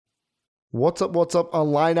What's up,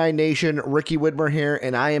 Illini Nation? Ricky Widmer here,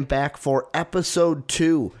 and I am back for episode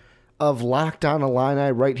 2 of Locked On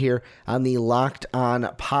Illini right here on the Locked On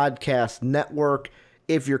Podcast Network.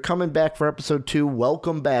 If you're coming back for episode 2,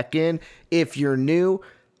 welcome back in. If you're new,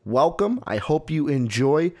 welcome. I hope you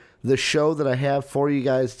enjoy the show that I have for you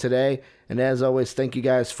guys today. And as always, thank you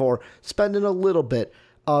guys for spending a little bit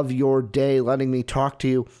of your day letting me talk to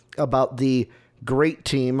you about the great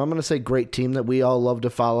team, I'm going to say great team that we all love to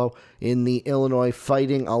follow in the Illinois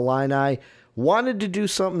Fighting Illini. Wanted to do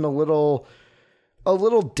something a little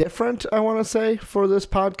different, I want to say, for this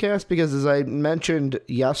podcast, because as I mentioned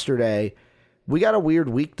yesterday, we got a weird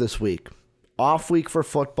week this week. Off week for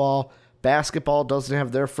football. Basketball doesn't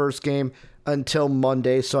have their first game until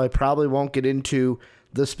Monday, so I probably won't get into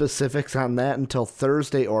the specifics on that until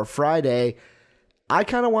Thursday or Friday. I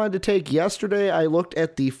kind of wanted to take yesterday, I looked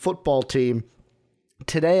at the football team.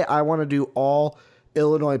 Today, I want to do all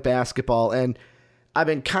Illinois basketball, and I've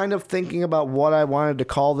been kind of thinking about what I wanted to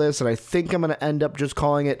call this, and I think I'm going to end up just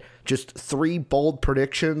calling it just 3 bold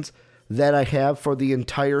predictions that I have for the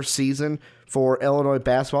entire season for Illinois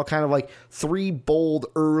basketball, kind of like 3 bold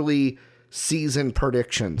early season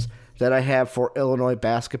predictions that I have for Illinois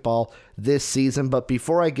basketball this season. But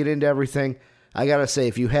before I get into everything, I got to say,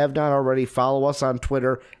 if you have not already, follow us on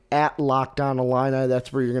Twitter at Locked On Illini.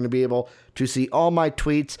 That's where you're going to be able to see all my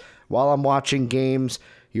tweets while I'm watching games.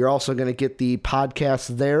 You're also going to get the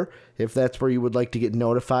podcast there if that's where you would like to get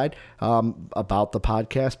notified about the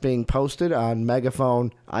podcast being posted on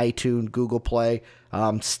Megaphone, iTunes, Google Play,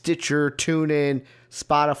 Stitcher, TuneIn,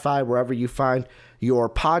 Spotify, wherever you find your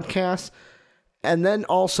podcasts. And then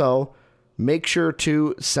also, make sure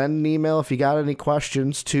to send an email if you got any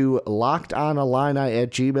questions to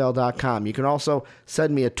lockedonillini@gmail.com. You can also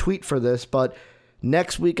send me a tweet for this, but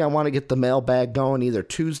next week I want to get the mailbag going either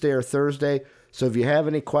Tuesday or Thursday. So if you have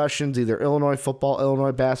any questions, either Illinois football,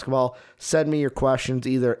 Illinois basketball, send me your questions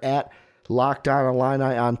either at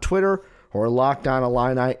lockedonillini on Twitter or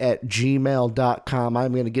lockedonillini@gmail.com.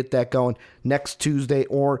 I'm going to get that going next Tuesday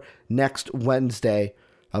or next Wednesday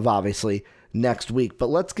of obviously next week. But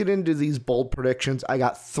let's get into these bold predictions. I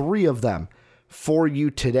got 3 of them for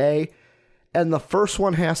you today. And the first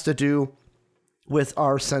one has to do with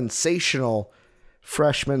our sensational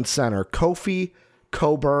freshman center, Kofi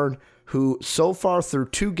Cockburn, who so far through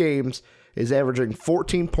 2 games is averaging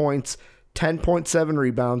 14 points, 10.7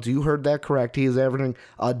 rebounds. You heard that correct. He is averaging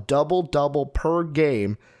a double-double per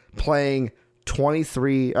game, playing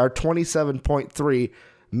 27.3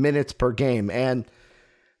 minutes per game. And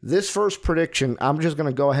this first prediction, I'm just going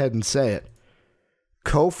to go ahead and say it.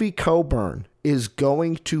 Kofi Cockburn is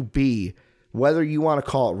going to be, whether you want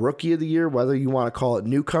to call it Rookie of the Year, whether you want to call it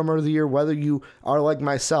Newcomer of the Year, whether you are like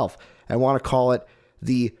myself and want to call it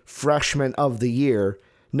the Freshman of the Year.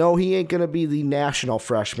 No, he ain't going to be the National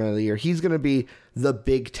Freshman of the Year. He's going to be the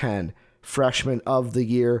Big Ten Freshman of the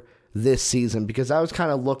Year this season, because I was kind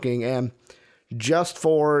of looking, and I'm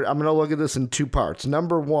going to look at this in 2 parts.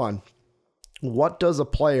 Number 1, what does a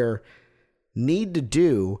player need to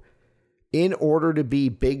do in order to be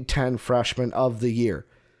Big Ten Freshman of the Year?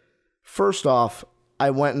 First off,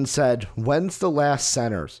 I went and said, when's the last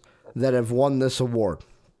centers that have won this award?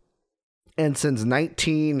 And since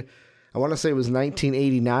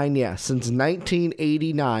 1989, yeah, since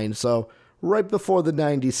 1989, so right before the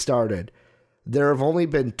 90s started, there have only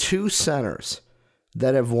been 2 centers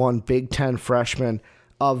that have won Big Ten Freshman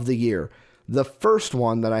of the Year. The first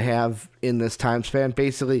one that I have in this time span,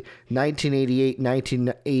 basically 1988,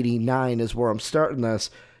 1989 is where I'm starting this.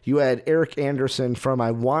 You had Eric Anderson from,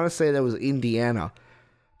 I want to say that was Indiana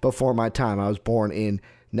before my time. I was born in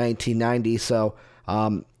 1990, so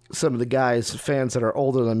some of the guys, fans that are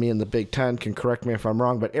older than me in the Big Ten can correct me if I'm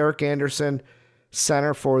wrong, but Eric Anderson,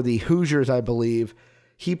 center for the Hoosiers, I believe,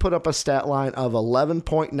 he put up a stat line of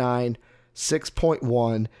 11.9,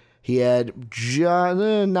 6.1. He had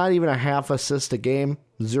not even a half assist a game,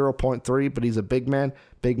 0.3, but he's a big man.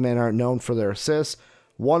 Big men aren't known for their assists.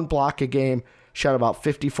 1 block a game, shot about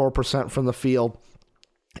 54% from the field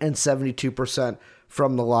and 72%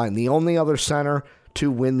 from the line. The only other center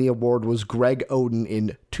to win the award was Greg Oden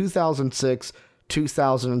in 2006,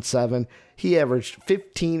 2007. He averaged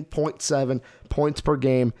 15.7 points per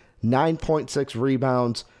game, 9.6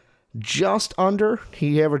 rebounds, just under.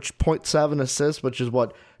 He averaged 0.7 assists, which is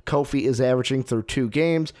what Kofi is averaging through 2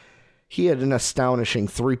 games. He had an astonishing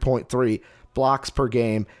 3.3 blocks per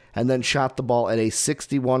game and then shot the ball at a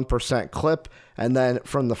 61% clip. And then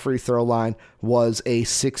from the free throw line was a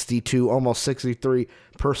 62, almost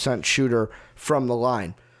 63% shooter from the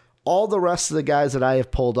line. All the rest of the guys that I have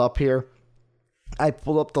pulled up here, I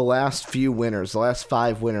pulled up the last few winners, the last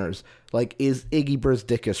 5 winners, like is Iggy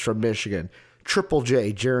Brzdickus from Michigan, Triple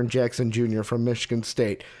J, Jaren Jackson Jr. from Michigan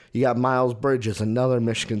State. You got Miles Bridges, another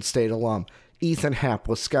Michigan State alum, Ethan Happ,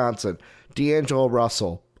 Wisconsin, D'Angelo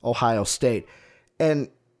Russell, Ohio State. And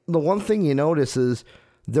the one thing you notice is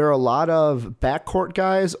there are a lot of backcourt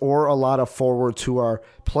guys or a lot of forwards who are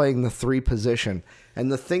playing the 3 position.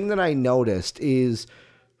 And the thing that I noticed is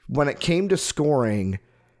when it came to scoring,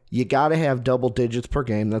 you got to have double digits per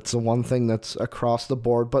game. That's the one thing that's across the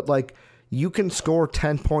board. But, like, you can score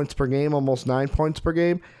 10 points per game, almost 9 points per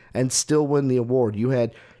game, and still win the award. You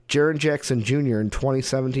had Jaren Jackson Jr. in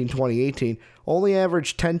 2017-2018 only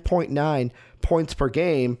averaged 10.9 points per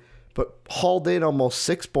game, but hauled in almost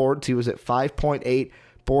 6 boards. He was at 5.8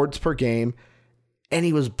 boards per game, and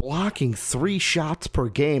he was blocking 3 shots per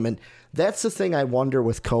game. And that's the thing I wonder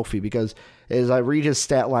with Kofi, because as I read his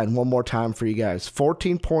stat line one more time for you guys,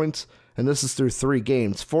 14 points, and this is through 3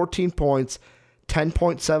 games, 14 points,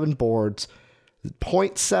 10.7 boards,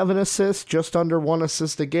 0.7 assists, just under 1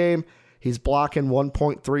 assist a game. He's blocking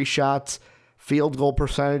 1.3 shots. Field goal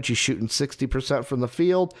percentage, he's shooting 60% from the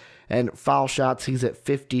field. And foul shots, he's at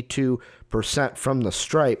 52% from the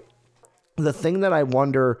stripe. The thing that I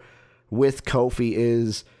wonder with Kofi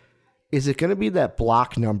is it going to be that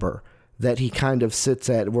block number that he kind of sits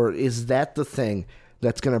at, where is that the thing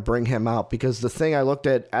that's going to bring him out? Because the thing I looked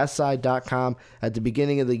at, SI.com, at the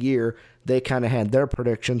beginning of the year, they kind of had their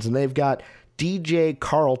predictions, and they've got DJ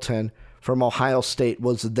Carlton from Ohio State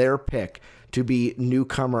was their pick to be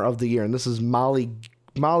newcomer of the year. And this is Molly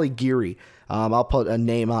Geary. I'll put a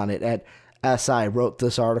name on it. At SI wrote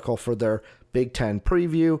this article for their Big Ten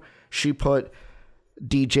preview. She put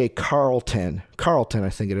DJ Carlton, I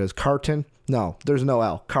think it is. Carton? No, there's no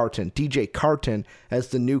L. Carton. DJ Carton as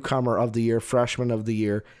the newcomer of the year, freshman of the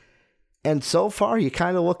year. And so far, you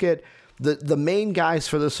kind of look at the main guys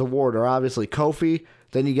for this award are obviously Kofi.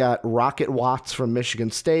 Then you got Rocket Watts from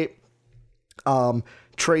Michigan State.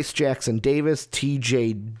 Trace Jackson Davis,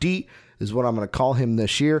 TJD is what I'm going to call him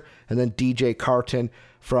this year. And then DJ Carton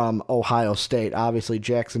from Ohio State. Obviously,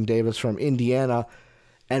 Jackson Davis from Indiana.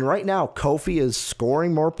 And right now, Kofi is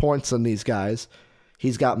scoring more points than these guys.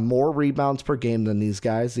 He's got more rebounds per game than these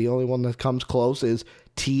guys. The only one that comes close is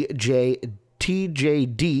TJD,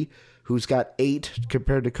 who's got 8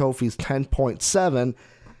 compared to Kofi's 10.7.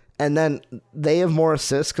 And then they have more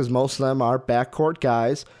assists because most of them are backcourt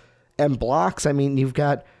guys. And blocks, I mean, you've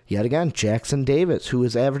got, yet again, Jackson Davis, who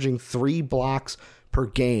is averaging 3 blocks per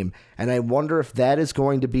game. And I wonder if that is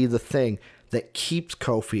going to be the thing that keeps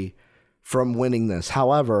Kofi from winning this.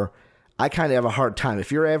 However, I kind of have a hard time.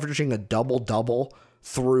 If you're averaging a double-double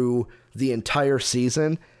through the entire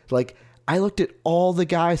season, like, I looked at all the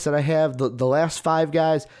guys that I have, the last 5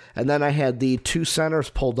 guys, and then I had the 2 centers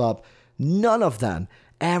pulled up. None of them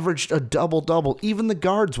averaged a double-double. Even the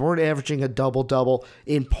guards weren't averaging a double-double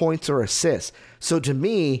in points or assists. So to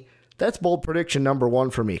me, that's bold prediction number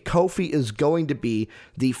 1 for me. Kofi is going to be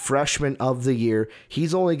the freshman of the year.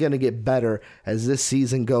 He's only going to get better as this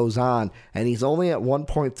season goes on, and he's only at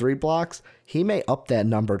 1.3 blocks. He may up that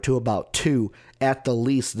number to about 2 at the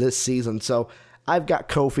least this season. So I've got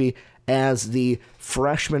Kofi as the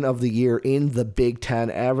freshman of the year in the Big Ten,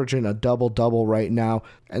 averaging a double-double right now.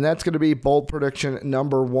 And that's going to be bold prediction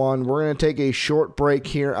number 1. We're going to take a short break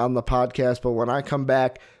here on the podcast, but when I come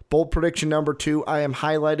back, bold prediction number 2, I am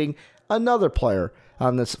highlighting another player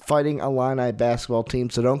on this Fighting Illini basketball team,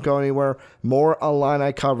 so don't go anywhere. More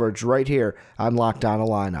Illini coverage right here on Locked On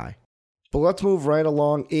Illini. But let's move right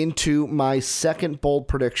along into my second bold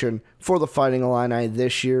prediction for the Fighting Illini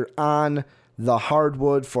this year on the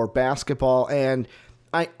hardwood for basketball. And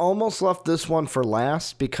I almost left this one for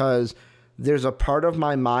last because there's a part of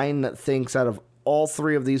my mind that thinks out of all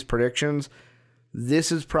 3 of these predictions,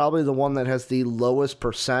 this is probably the one that has the lowest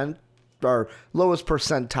percentile,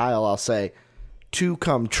 I'll say, to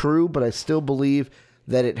come true, but I still believe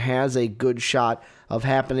that it has a good shot of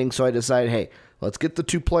happening. So I decided, hey, let's get the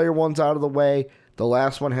 2-player ones out of the way. The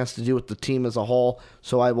last one has to do with the team as a whole,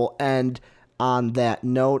 so I will end on that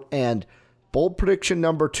note. And bold prediction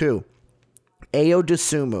number 2, Ayo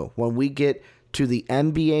Dosunmu, when we get to the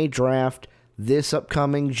NBA draft this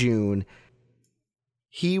upcoming June,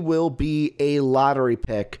 he will be a lottery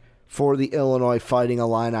pick for the Illinois Fighting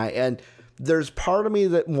Illini. And there's part of me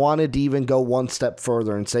that wanted to even go one step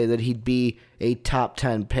further and say that he'd be a top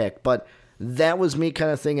 10 pick. But that was me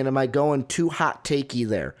kind of thinking, am I going too hot takey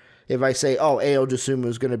there if I say, oh, Ayo Dosunmu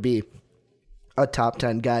is going to be a top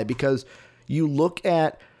 10 guy? Because you look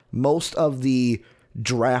at most of the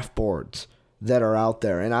draft boards that are out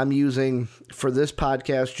there, and I'm using for this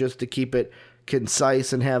podcast just to keep it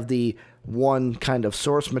concise and have the one kind of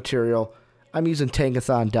source material, I'm using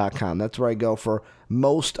Tankathon.com. That's where I go for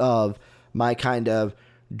most of my kind of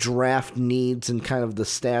draft needs and kind of the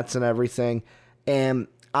stats and everything. And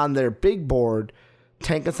on their big board,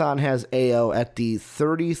 Tankathon has AO at the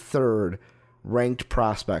 33rd ranked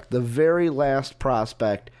prospect, the very last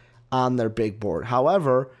prospect on their big board.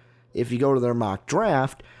 However, if you go to their mock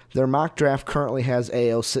draft currently has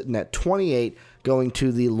AO sitting at 28 going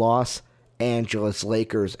to the Los Angeles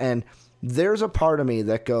Lakers. And there's a part of me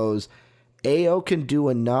that goes, AO can do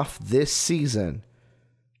enough this season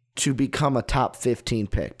to become a top 15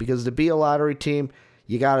 pick. Because to be a lottery team,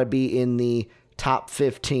 you got to be in the top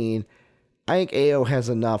 15. I think AO has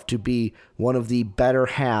enough to be one of the better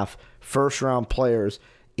half first-round players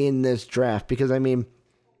in this draft. Because, I mean,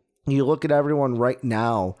 you look at everyone right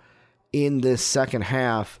now in this second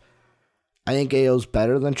half, I think AO's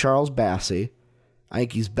better than Charles Bassey. I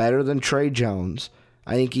think he's better than Trey Jones.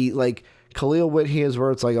 I think Khalil Whitney is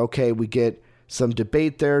where it's like, okay, we get some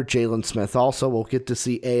debate there. Jalen Smith also. We'll get to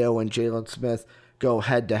see AO and Jalen Smith go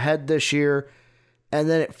head-to-head this year. And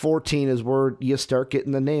then at 14 is where you start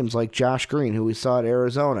getting the names like Josh Green, who we saw at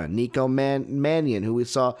Arizona, Nico Mannion, who we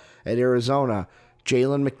saw at Arizona,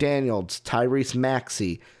 Jalen McDaniels, Tyrese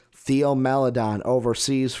Maxey, Theo Maledon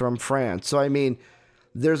overseas from France. So, I mean,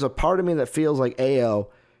 there's a part of me that feels like AO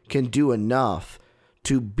can do enough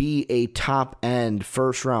to be a top-end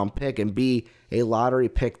first-round pick and be a lottery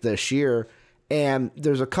pick this year. And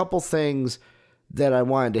there's a couple things that I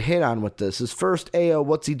wanted to hit on with this. Is first, AO,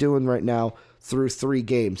 what's he doing right now through 3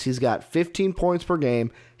 games? He's got 15 points per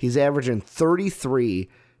game. He's averaging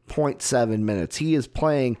 33.7 minutes. He is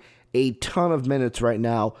playing a ton of minutes right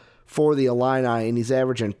now for the Illini, and he's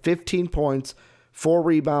averaging 15 points, 4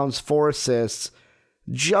 rebounds, 4 assists,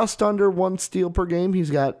 just under 1 steal per game. He's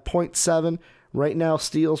got 0.7 right now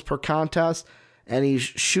steals per contest, and he's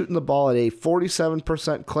shooting the ball at a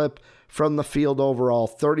 47% clip from the field overall,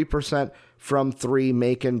 30% from 3,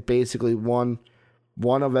 making basically one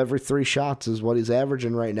of every 3 shots is what he's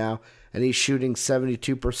averaging right now, and he's shooting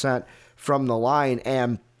 72% from the line.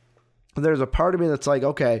 And there's a part of me that's like,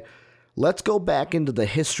 okay, let's go back into the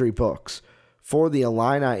history books for the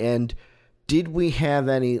Illini, and did we have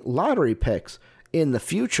any lottery picks in the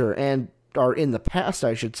future, or in the past,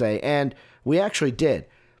 I should say, and we actually did.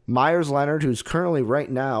 Myers Leonard, who's currently right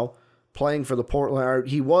now playing for the Portland, or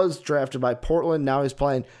he was drafted by Portland, now he's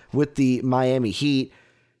playing with the Miami Heat.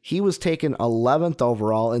 He was taken 11th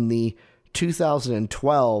overall in the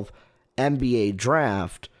 2012 NBA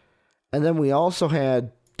draft. And then we also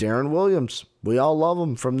had Darren Williams. We all love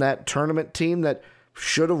him, from that tournament team that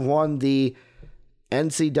should have won the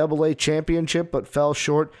NCAA championship but fell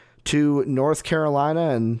short to North Carolina.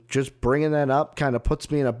 And just bringing that up kind of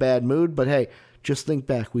puts me in a bad mood. But hey, just think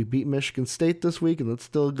back. We beat Michigan State this week, and that's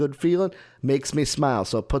still a good feeling. Makes me smile,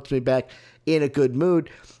 so it puts me back in a good mood.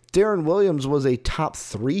 Darren Williams was a top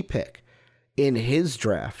 3 pick in his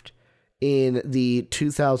draft in the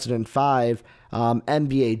 2005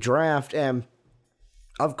 NBA draft. And,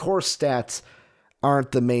 of course, stats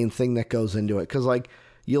aren't the main thing that goes into it. Because,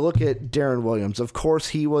 you look at Darren Williams. Of course,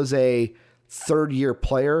 he was a third-year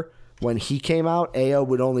player. When he came out, AO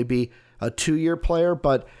would only be a 2-year player.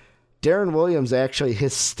 But Darren Williams, actually,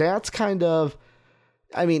 his stats kind of...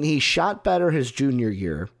 I mean, he shot better his junior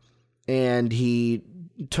year. And he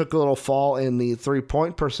took a little fall in the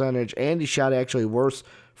 3-point percentage, and he shot actually worse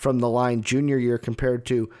from the line junior year compared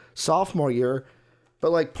to sophomore year.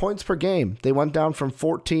 But points per game, they went down from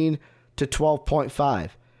 14 to 12.5.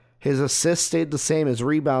 His assists stayed the same, his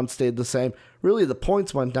rebounds stayed the same. Really, the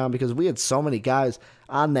points went down because we had so many guys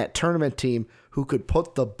on that tournament team who could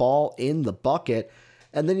put the ball in the bucket.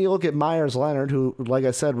 And then you look at Myers Leonard, who, like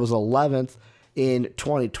I said, was 11th in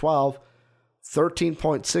 2012,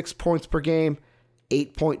 13.6 points per game,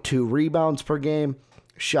 8.2 rebounds per game,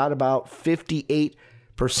 shot about 58%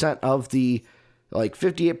 of the,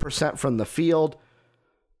 58% from the field,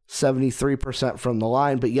 73% from the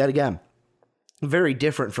line. But yet again, very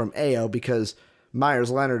different from AO, because Myers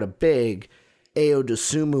Leonard a big, Ayo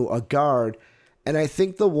Dosunmu a guard. And I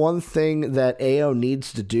think the one thing that Ayo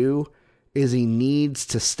needs to do is he needs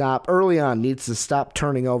to stop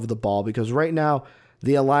turning over the ball, because right now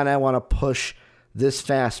the Illini want to push this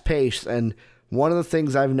fast pace. And one of the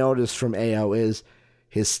things I've noticed from Ayo is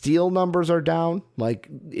his steal numbers are down.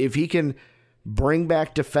 If he can bring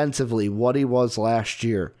back defensively what he was last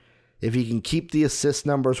year, if he can keep the assist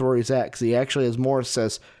numbers where he's at, because he actually has more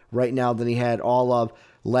assists right now than he had all of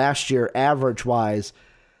last year average-wise.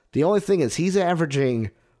 The only thing is he's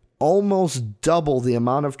averaging almost double the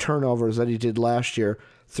amount of turnovers that he did last year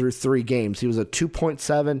through 3 games. He was a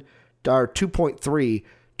 2.7 or 2.3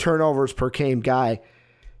 turnovers per game guy.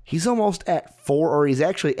 He's almost at 4, or he's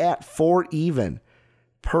actually at 4 even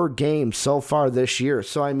per game so far this year.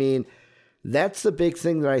 So, I mean, that's the big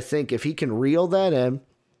thing that I think if he can reel that in,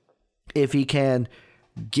 if he can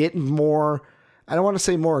get more, I don't want to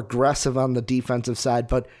say more aggressive on the defensive side,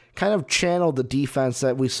 but kind of channel the defense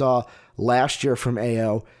that we saw last year from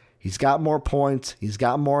AO. He's got more points. He's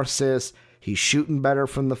got more assists. He's shooting better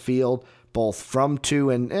from the field, both from 2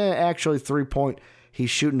 and actually 3-point. He's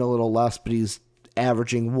shooting a little less, but he's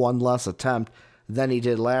averaging 1 less attempt than he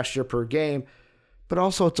did last year per game. But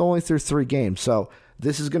also, it's only through 3 games. So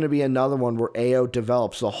this is going to be another one where AO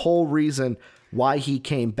develops. The whole reason why he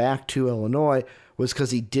came back to Illinois was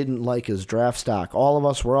because he didn't like his draft stock. All of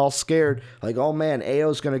us were all scared, like, oh man,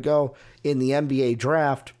 AO's going to go in the NBA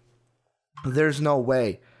draft. There's no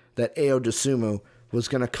way that Ao Dosunmu was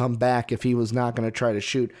going to come back if he was not going to try to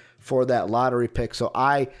shoot for that lottery pick. So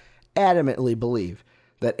I adamantly believe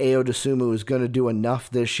that Ao Dosunmu is going to do enough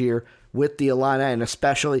this year with the Illini, and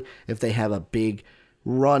especially if they have a big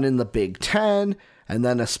run in the Big Ten, and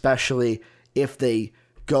then especially if they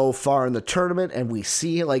go far in the tournament and we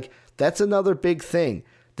see, like, that's another big thing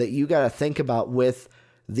that you got to think about with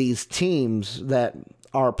these teams that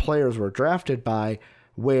our players were drafted by,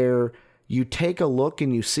 where you take a look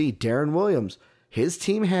and you see Darren Williams, his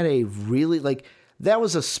team had a really, like, that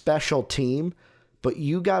was a special team, but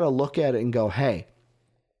you got to look at it and go, hey,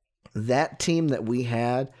 that team that we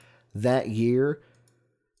had that year,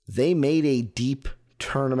 they made a deep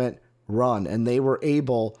tournament run, and they were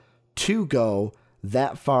able to go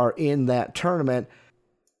that far in that tournament.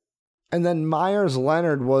 And then Meyers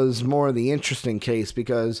Leonard was more the interesting case,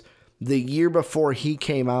 because the year before he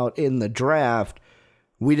came out in the draft,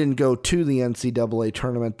 we didn't go to the NCAA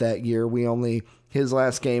tournament that year. His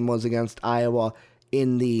last game was against Iowa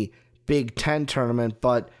in the Big Ten tournament,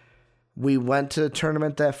 but we went to the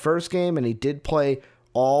tournament that first game, and he did play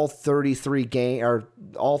all 33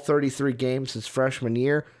 games his freshman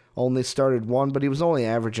year. Only started 1, but he was only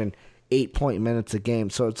averaging 8 minutes a game.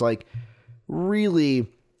 So it's like,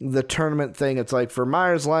 really, the tournament thing, it's like for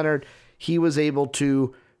Meyers Leonard, he was able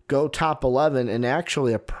to go top 11 in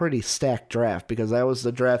actually a pretty stacked draft, because that was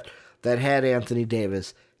the draft that had Anthony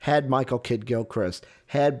Davis, had Michael Kidd-Gilchrist,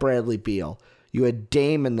 had Bradley Beal. You had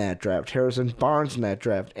Dame in that draft, Harrison Barnes in that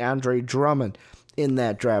draft, Andre Drummond in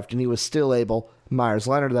that draft, and he was still able, Meyers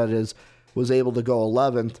Leonard that is, was able to go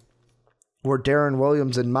 11th, where Darren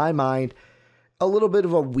Williams, in my mind, a little bit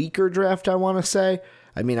of a weaker draft, I want to say.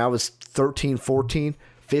 I mean, I was 13, 14,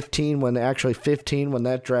 15 when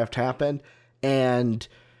that draft happened, and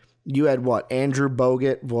you had Andrew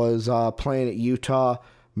Bogut was playing at Utah,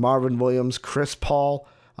 Marvin Williams, Chris Paul,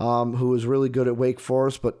 who was really good at Wake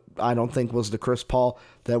Forest, but I don't think was the Chris Paul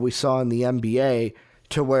that we saw in the NBA,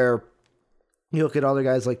 to where you look at other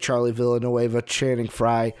guys like Charlie Villanueva, Channing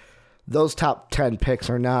Frye, those top 10 picks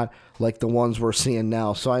are not like the ones we're seeing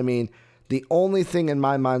now. So, I mean, the only thing in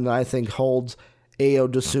my mind that I think holds Ao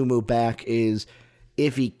Dosunmu back is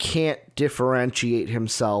if he can't differentiate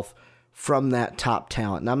himself from that top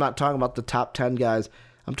talent. And I'm not talking about the top 10 guys.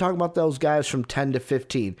 I'm talking about those guys from 10 to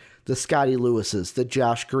 15, the Scotty Lewises, the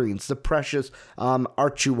Josh Greens, the Precious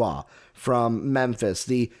Achiuwa from Memphis,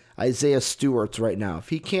 the Isaiah Stewarts right now. If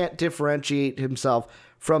he can't differentiate himself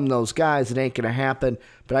from those guys, it ain't going to happen.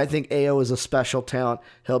 But I think Ao is a special talent.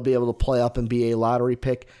 He'll be able to play up and be a lottery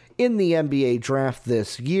pick in the NBA draft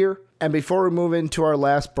this year. And before we move into our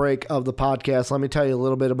last break of the podcast, let me tell you a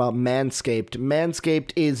little bit about Manscaped.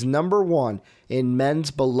 Manscaped is #1 in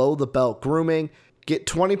men's below-the-belt grooming. Get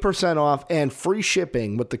 20% off and free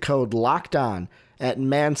shipping with the code LOCKEDON at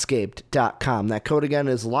manscaped.com. That code again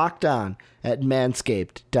is LOCKEDON at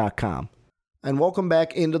manscaped.com. And welcome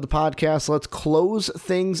back into the podcast. Let's close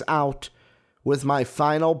things out with my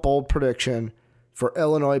final bold prediction for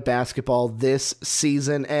Illinois basketball this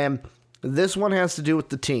season. And this one has to do with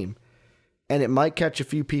the team, and it might catch a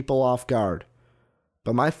few people off guard.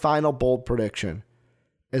 But my final bold prediction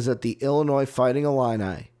is that the Illinois Fighting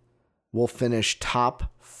Illini will finish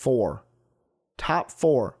top four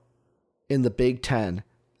in the Big Ten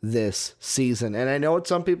this season. And I know what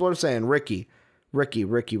some people are saying, Ricky,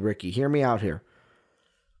 hear me out here.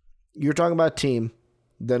 You're talking about a team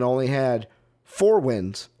that only had 4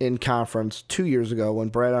 wins in conference 2 years ago when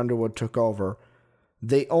Brad Underwood took over.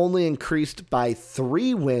 They only increased by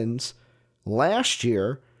 3 wins last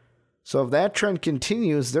year. So if that trend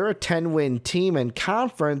continues, they're a 10-win team in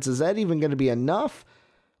conference. Is that even going to be enough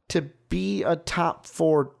to be a top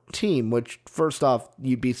 4 team? Which, first off,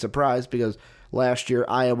 you'd be surprised, because last year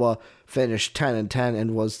Iowa finished 10-10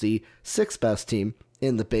 and was the 6th best team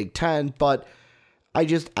in the Big Ten. But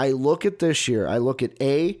I look at this year. I look at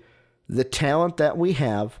A, the talent that we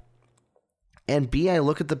have, and B, I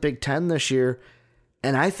look at the Big Ten this year,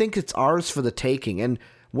 and I think it's ours for the taking. And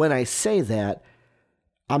when I say that,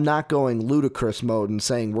 I'm not going ludicrous mode and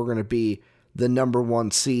saying we're going to be the number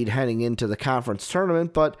 1 seed heading into the conference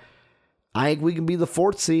tournament, but I think we can be the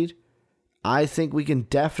 4th seed. I think we can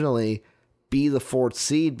definitely be the 4th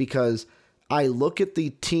seed because I look at the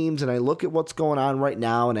teams and I look at what's going on right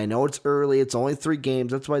now, and I know it's early. It's only 3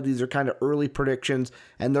 games. That's why these are kind of early predictions,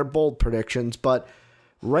 and they're bold predictions. But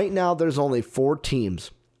right now, there's only 4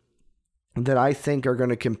 teams that I think are going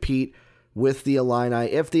to compete with the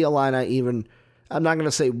Illini. If the Illini even, I'm not going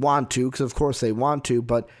to say want to, because of course they want to,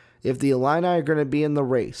 but if the Illini are going to be in the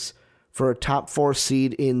race for a top 4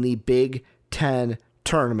 seed in the Big Ten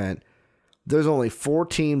tournament, there's only 4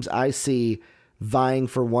 teams I see vying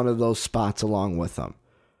for one of those spots along with them.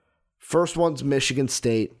 First one's Michigan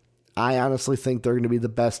State. I honestly think they're going to be the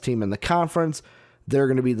best team in the conference. They're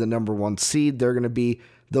going to be the number 1 seed. They're going to be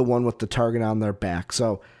the one with the target on their back.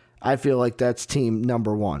 So I feel like that's team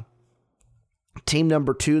number 1. Team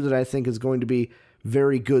number 2 that I think is going to be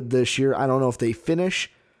very good this year, I don't know if they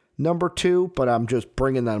finish number 2, but I'm just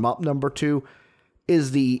bringing them up number 2,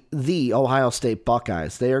 is the Ohio State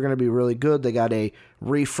Buckeyes. They are going to be really good. They got a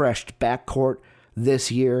refreshed backcourt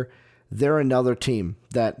this year. They're another team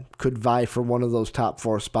that could vie for one of those top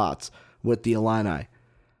 4 spots with the Illini.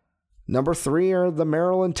 Number 3 are the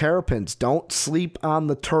Maryland Terrapins. Don't sleep on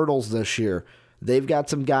the Turtles this year. They've got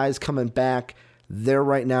some guys coming back. They're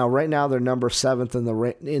right now they're number 7th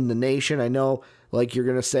in the nation. I know, like, you're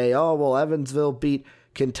going to say, oh, well, Evansville beat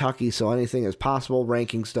Kentucky, so anything is possible.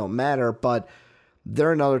 Rankings don't matter, but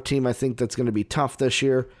they're another team I think that's going to be tough this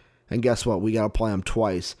year. And guess what? We got to play them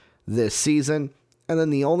twice this season. And then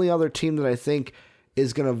the only other team that I think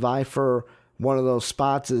is going to vie for one of those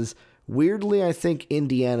spots is, weirdly, I think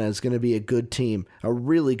Indiana is going to be a good team, a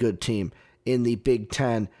really good team in the Big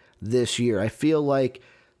Ten this year. I feel like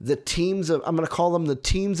the teams of, I'm going to call them the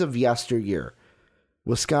teams of yesteryear.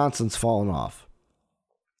 Wisconsin's fallen off.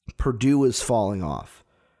 Purdue is falling off.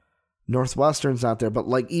 Northwestern's not there, but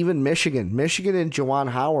like even Michigan and Juwan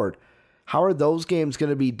Howard. How are those games going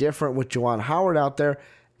to be different with Juwan Howard out there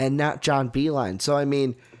and not John Beilein? So, I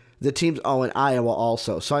mean, the teams, and Iowa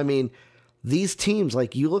also. So, I mean, these teams,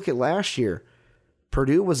 like you look at last year,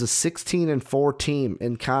 Purdue was a 16-4 team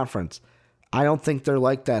in conference. I don't think they're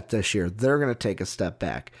like that this year. They're going to take a step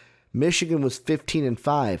back. Michigan was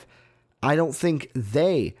 15-5. I don't think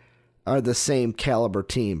they are the same caliber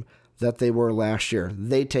team that they were last year.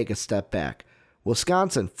 They take a step back.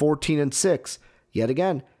 Wisconsin, 14-6. Yet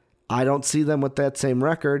again, I don't see them with that same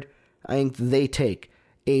record. I think they take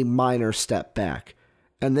a minor step back.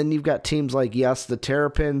 And then you've got teams like, yes, the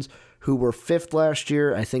Terrapins, who were 5th last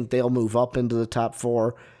year. I think they'll move up into the top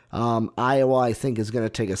 4. Iowa, I think, is going to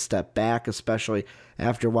take a step back, especially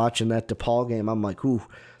after watching that DePaul game. I'm like, ooh,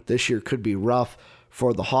 this year could be rough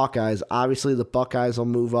for the Hawkeyes. Obviously, the Buckeyes will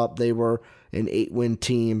move up. They were an 8-win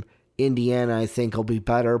team. Indiana, I think, will be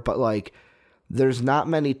better. But, like, there's not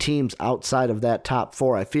many teams outside of that top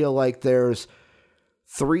 4. I feel like there's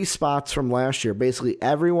 3 spots from last year. Basically,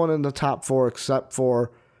 everyone in the top 4 except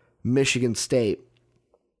for Michigan State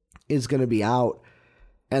is going to be out.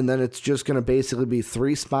 And then it's just going to basically be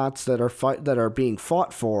 3 spots that are being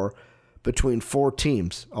fought for between 4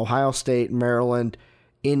 teams: Ohio State, Maryland,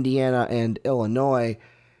 Indiana, and Illinois.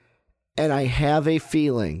 And I have a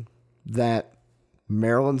feeling that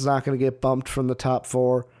Maryland's not going to get bumped from the top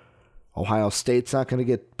 4. Ohio State's not going to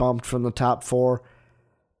get bumped from the top 4.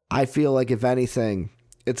 I feel like, if anything,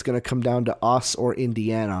 it's going to come down to us or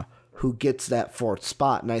Indiana who gets that 4th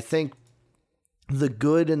spot. And I think the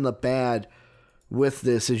good and the bad with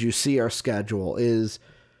this, as you see our schedule, is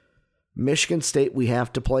Michigan State we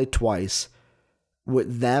have to play twice.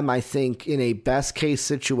 With them, I think in a best case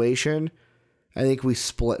situation, I think we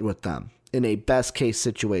split with them. In a best case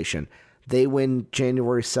situation, they win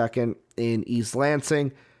January 2nd in East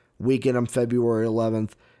Lansing. We get them February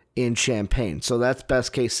 11th in Champaign. So that's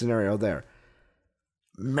best case scenario there.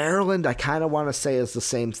 Maryland, I kind of want to say, is the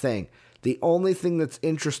same thing. The only thing that's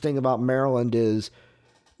interesting about Maryland is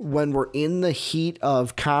when we're in the heat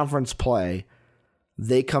of conference play,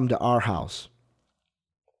 they come to our house.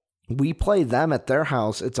 We play them at their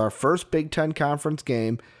house. It's our first Big Ten conference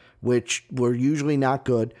game, which we're usually not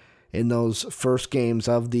good in those first games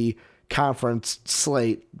of the conference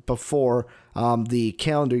slate before the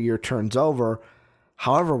calendar year turns over.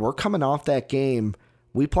 However, we're coming off that game.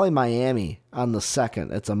 We play Miami on the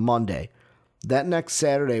 2nd. It's a Monday. That next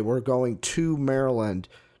Saturday, we're going to Maryland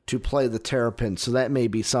to play the Terrapins, so that may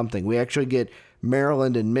be something. We actually get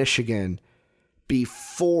Maryland and Michigan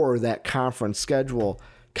before that conference schedule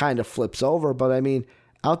kind of flips over. But I mean,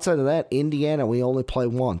 outside of that, Indiana, we only play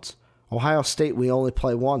once. Ohio State, we only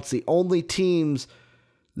play once. The only teams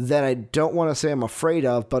that I don't want to say I'm afraid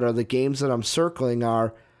of, but are the games that I'm circling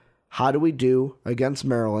are, how do we do against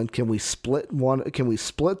Maryland? Can we split one? Can we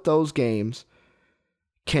split those games?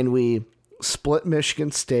 Can we split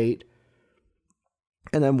Michigan State?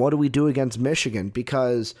 And then what do we do against Michigan?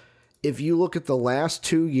 Because if you look at the last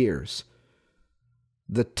 2 years,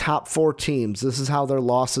 the top 4 teams, this is how their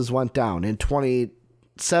losses went down in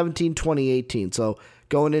 2017, 2018. So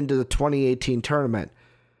going into the 2018 tournament,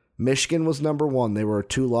 Michigan was number 1. They were a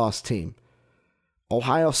 2-loss team.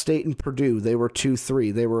 Ohio State and Purdue, they were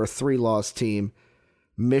 2-3. They were a 3-loss team.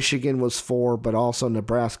 Michigan was 4, but also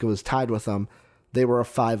Nebraska was tied with them. They were a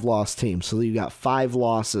 5-loss team. So you got 5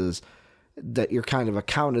 losses that you're kind of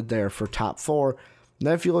accounted there for top 4. And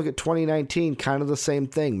then if you look at 2019, kind of the same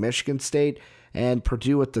thing. Michigan State and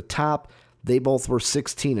Purdue at the top, they both were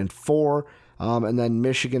 16-4. And then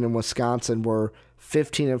Michigan and Wisconsin were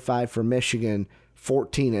 15-5 for Michigan,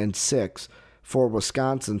 14-6 for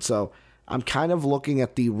Wisconsin. So I'm kind of looking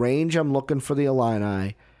at the range I'm looking for the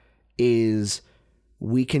Illini is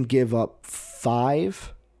we can give up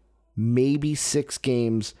 5, maybe 6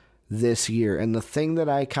 games this year. And the thing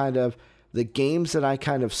that the games that I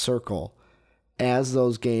kind of circle as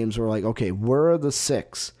those games were like, okay, where are the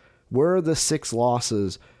 6? Where are the 6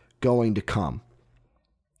 losses going to come?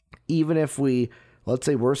 Even if we, let's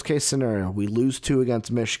say worst case scenario, we lose 2 against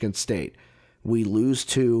Michigan State. We lose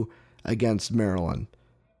 2 against Maryland.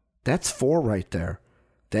 That's 4 right there.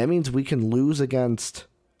 That means we can lose against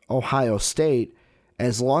Ohio State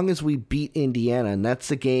as long as we beat Indiana. And that's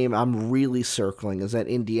the game I'm really circling, is that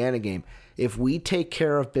Indiana game. If we take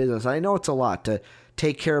care of business, I know it's a lot to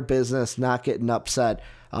take care of business, not getting upset.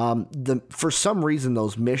 For some reason,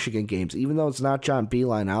 those Michigan games, even though it's not John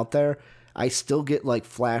Beilein out there, I still get like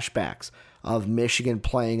flashbacks of Michigan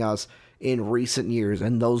playing us in recent years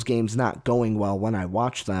and those games not going well when I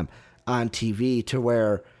watch them on TV, to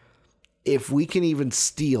where if we can even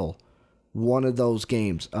steal one of those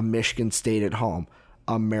games, a Michigan State at home,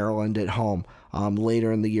 a Maryland at home,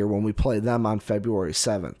 later in the year when we play them on February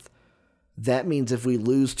 7th, that means if we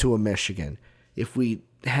lose to a Michigan, if we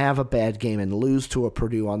have a bad game and lose to a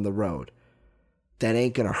Purdue on the road, that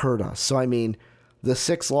ain't going to hurt us. So, I mean, the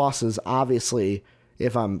 6 losses, obviously,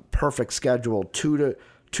 if I'm perfect scheduled, 2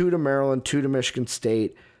 to Maryland, 2 to Michigan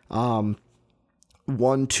State, 1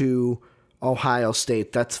 to Ohio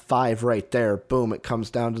State, that's 5 right there. Boom, it comes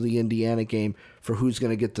down to the Indiana game for who's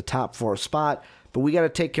going to get the top 4 spot. But we got to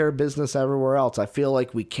take care of business everywhere else. I feel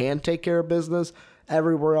like we can take care of business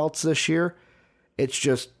everywhere else this year. It's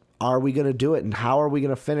just, are we going to do it? And how are we going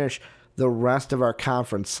to finish the rest of our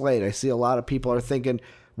conference slate? I see a lot of people are thinking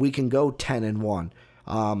we can go 10-1.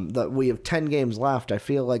 That we have 10 games left. I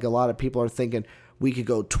feel like a lot of people are thinking we could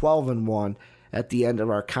go 12-1 at the end of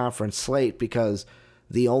our conference slate, because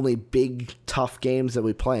the only big tough games that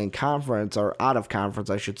we play in conference, or out of conference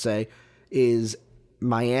I should say, is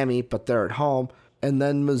Miami, but they're at home, and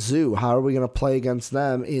then Mizzou. How are we going to play against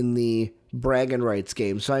them in the bragging rights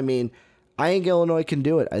game? So, I mean, I think Illinois can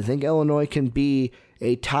do it. I think Illinois can be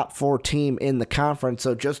a top 4 team in the conference.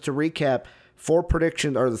 So just to recap, 4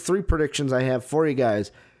 predictions, or the 3 predictions I have for you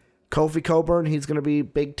guys. Kofi Cockburn, he's going to be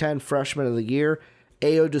Big Ten Freshman of the Year.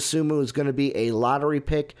 Ayo Dosunmu is going to be a lottery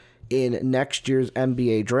pick in next year's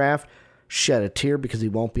NBA draft. Shed a tear because he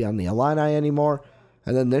won't be on the Illini anymore.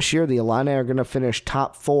 And then this year, the Illini are going to finish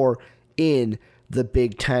top 4 in the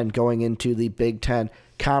Big Ten going into the Big Ten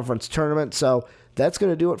Conference Tournament. So that's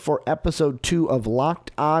going to do it for episode 2 of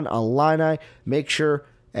Locked On Illini. Make sure,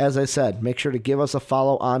 as I said, make sure to give us a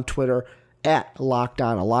follow on Twitter at Locked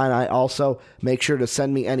On Illini. Also, make sure to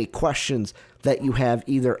send me any questions that you have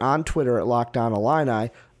either on Twitter at Locked On Illini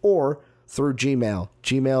or through Gmail,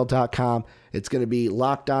 gmail.com. It's going to be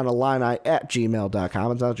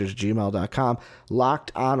lockedonillini@gmail.com. It's not just gmail.com.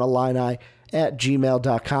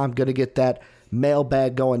 Lockedonillini@gmail.com. Going to get that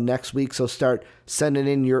mailbag going next week, so start sending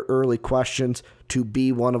in your early questions to be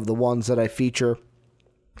one of the ones that I feature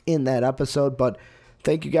in that episode. But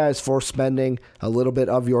thank you guys for spending a little bit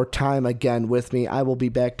of your time again with me. I will be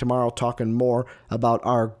back tomorrow talking more about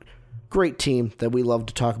our great team that we love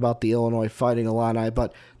to talk about, the Illinois Fighting Illini.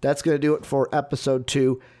 But that's going to do it for episode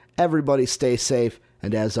 2. Everybody stay safe,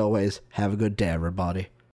 and as always, have a good day, everybody.